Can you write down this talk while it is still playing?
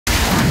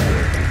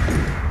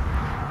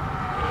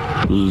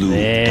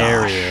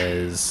There he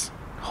is.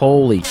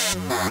 Holy.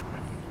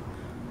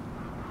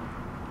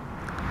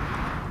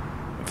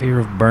 Fear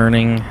of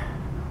burning.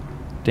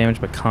 Damaged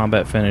by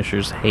combat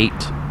finishers. Hate.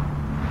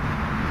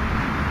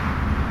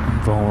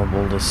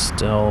 Invulnerable to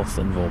stealth.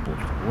 Invulnerable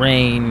to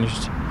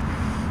ranged.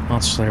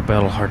 Monster Slayer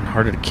battle hardened,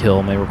 harder to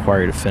kill. May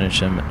require you to finish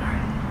him.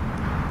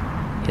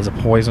 He has a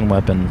poison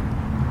weapon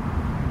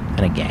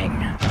and a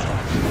gang.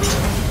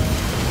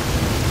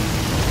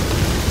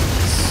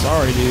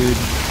 Sorry, dude.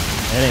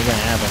 That ain't gonna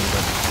happen,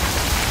 but...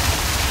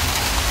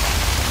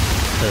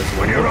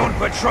 When you're on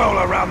patrol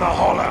around the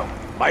hollow,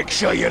 make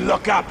sure you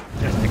look up,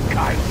 just in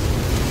case.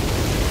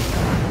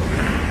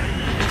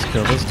 Let's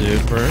kill this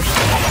dude first.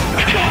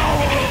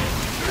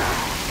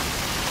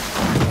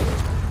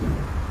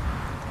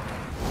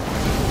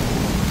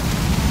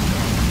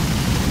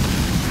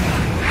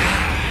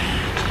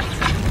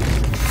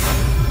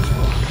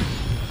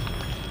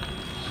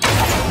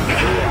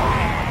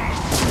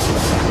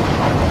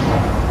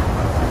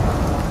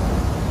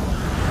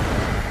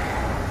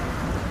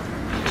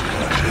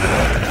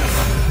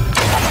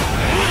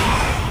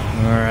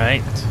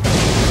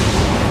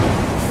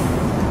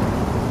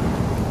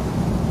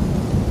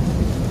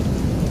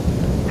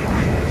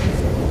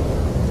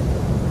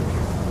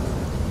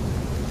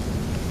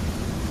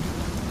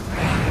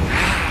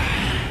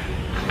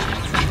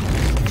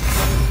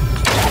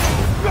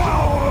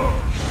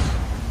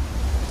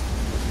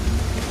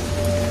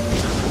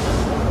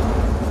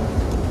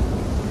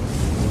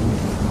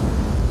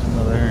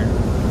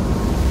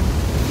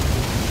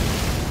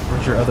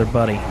 Your other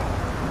buddy.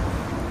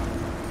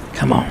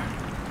 Come on.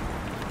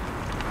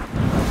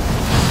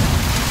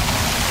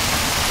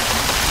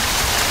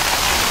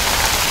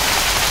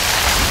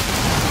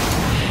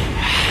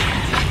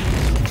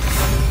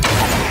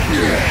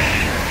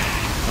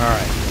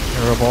 Alright,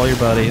 here up all your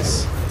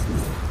buddies.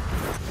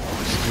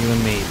 Just you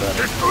and me,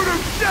 buddy.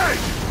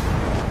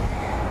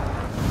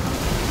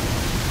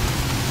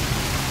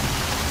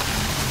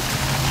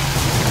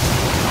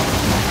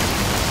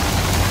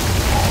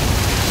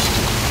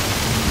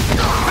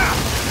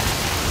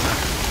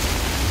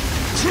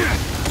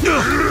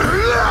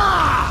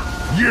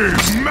 You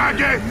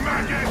maggot!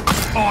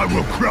 I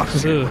will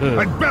crush you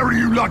and bury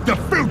you like the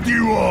filth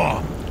you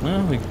are!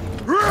 Well,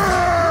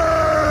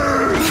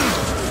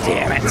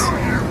 damn it!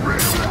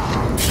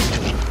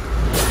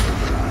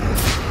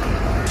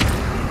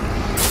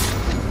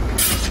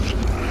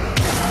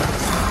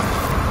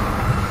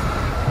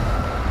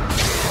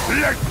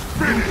 Let's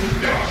finish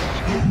this!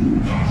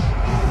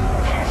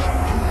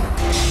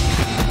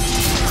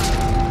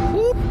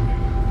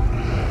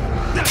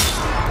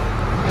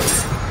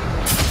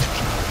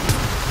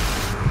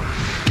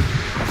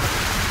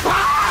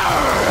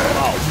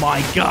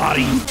 My God,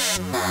 he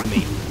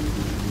me.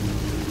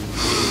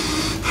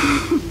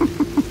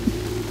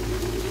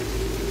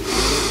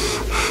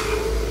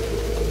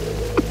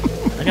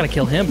 I gotta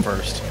kill him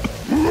first.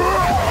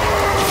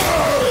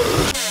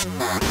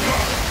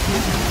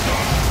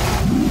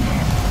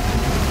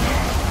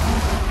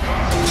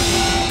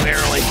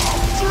 Barely.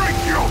 Drink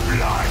your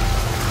blood!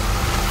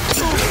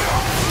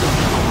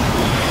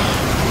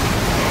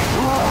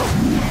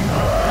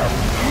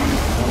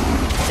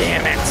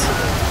 Damn it.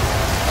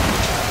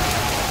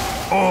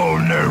 All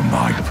know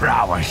my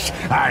prowess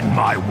and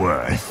my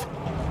worth.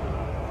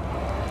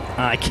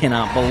 I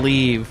cannot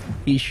believe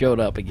he showed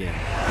up again.